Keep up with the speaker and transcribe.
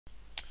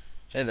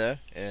Hey there,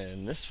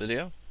 in this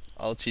video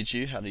I'll teach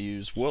you how to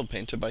use World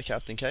Painter by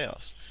Captain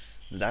Chaos.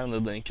 The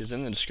download link is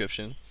in the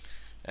description,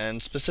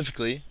 and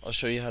specifically I'll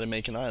show you how to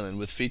make an island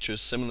with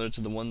features similar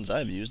to the ones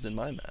I've used in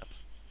my map.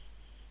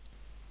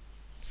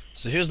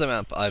 So here's the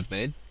map I've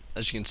made.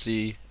 As you can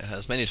see, it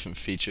has many different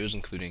features,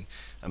 including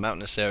a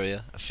mountainous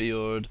area, a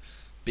fjord,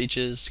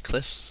 beaches,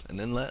 cliffs, an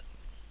inlet,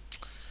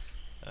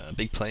 a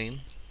big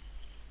plain,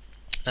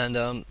 and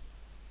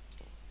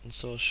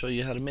so I'll show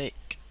you how to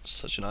make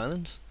such an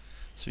island.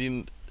 So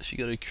if you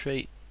go to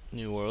create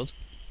new world,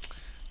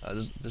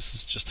 this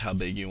is just how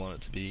big you want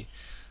it to be.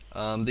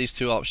 These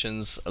two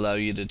options allow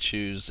you to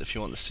choose if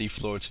you want the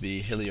seafloor to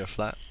be hilly or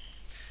flat.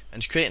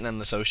 And to create an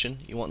endless ocean,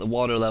 you want the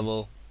water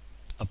level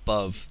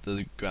above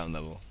the ground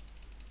level.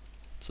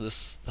 So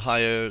the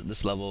higher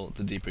this level,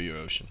 the deeper your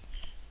ocean.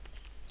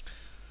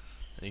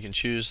 And you can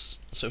choose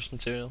surface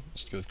material.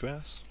 Just go with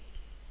grass.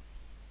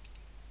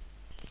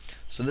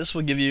 So this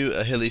will give you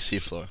a hilly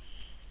seafloor.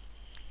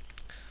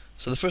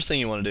 So the first thing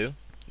you want to do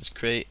is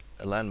create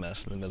a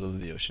landmass in the middle of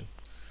the ocean.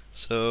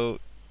 So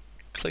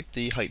click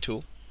the height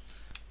tool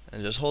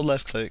and just hold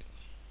left click,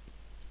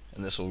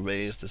 and this will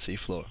raise the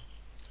seafloor.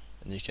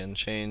 And you can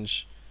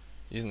change,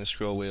 using the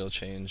scroll wheel,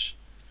 change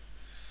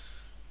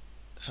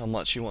how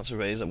much you want to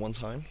raise at one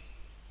time.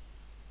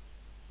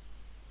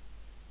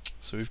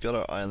 So we've got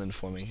our island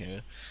forming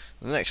here.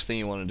 The next thing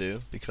you want to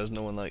do, because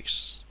no one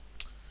likes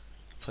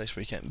a place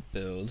where you can't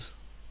build,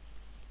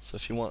 so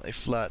if you want a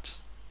flat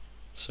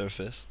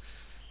surface,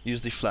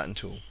 use the flatten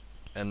tool,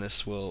 and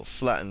this will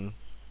flatten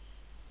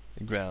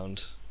the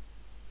ground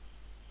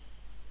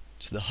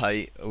to the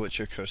height at which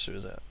your cursor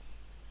is at.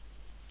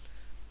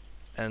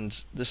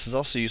 And this is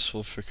also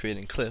useful for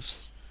creating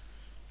cliffs,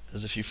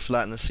 as if you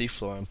flatten the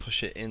seafloor and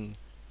push it in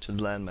to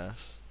the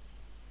landmass,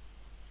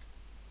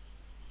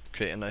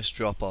 create a nice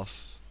drop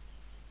off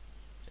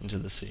into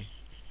the sea.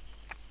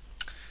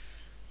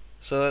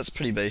 So that's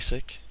pretty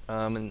basic,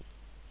 and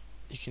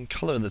you can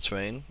color the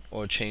terrain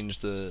or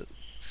change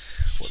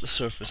what the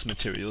surface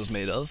material is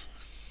made of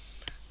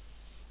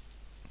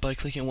by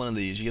clicking one of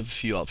these. You have a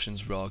few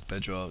options: rock,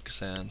 bedrock,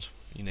 sand,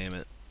 you name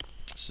it.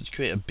 So to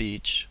create a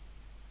beach,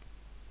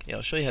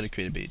 I'll show you how to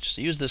create a beach.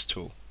 So use this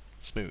tool,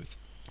 smooth.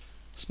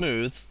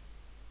 Smooth,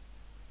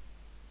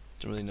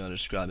 don't really know how to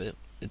describe it.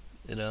 It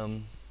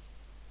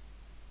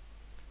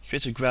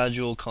creates a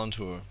gradual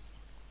contour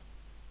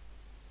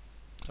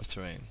of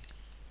terrain.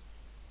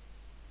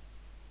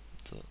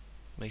 So it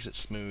makes it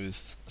smooth,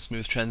 a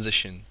smooth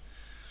transition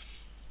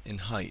in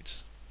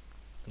height.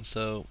 And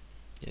so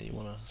you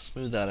want to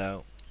smooth that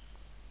out.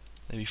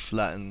 Maybe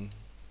flatten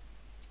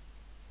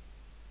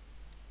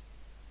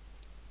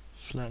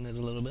it a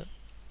little bit.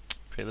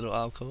 Create a little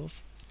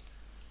alcove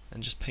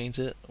and just paint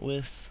it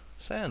with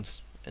sand,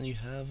 and you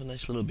have a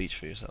nice little beach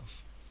for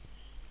yourself.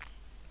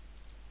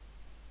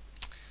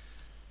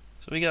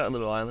 So we got a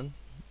little island,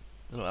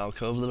 little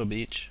alcove, little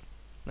beach.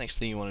 Next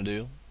thing you want to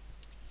do,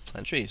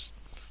 plant trees.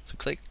 So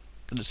click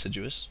the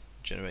deciduous,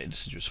 generate a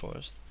deciduous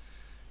forest,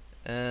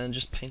 and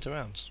just paint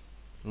around.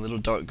 A little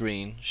dark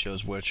green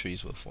shows where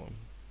trees will form.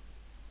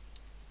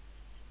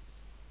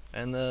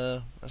 And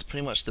that's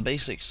pretty much the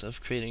basics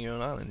of creating your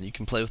own island. You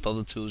can play with all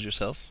the tools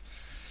yourself,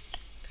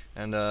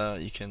 and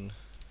you can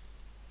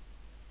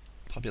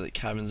populate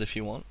caverns if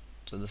you want.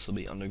 So this will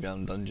be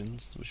underground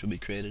dungeons which will be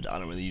created. I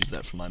don't really use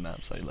that for my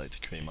maps, I like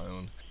to create my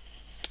own.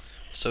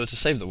 So to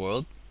save the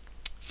world,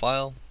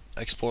 File,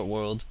 Export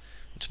World,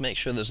 and to make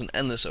sure there's an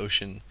endless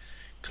ocean,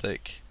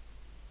 click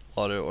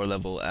water or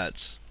level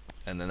at,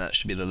 and then that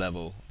should be the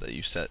level that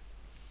you set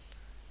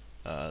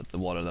the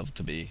water level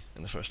to be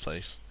in the first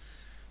place,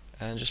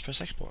 and just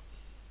press export.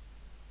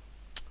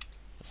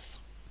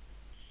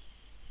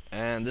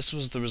 And this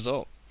was the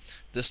result.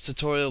 This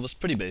tutorial was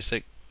pretty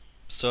basic,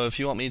 so if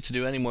you want me to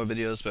do any more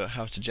videos about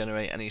how to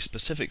generate any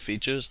specific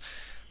features,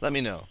 let me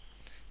know.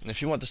 And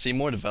if you want to see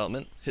more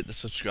development, hit the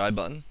subscribe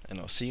button, and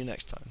I'll see you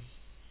next time.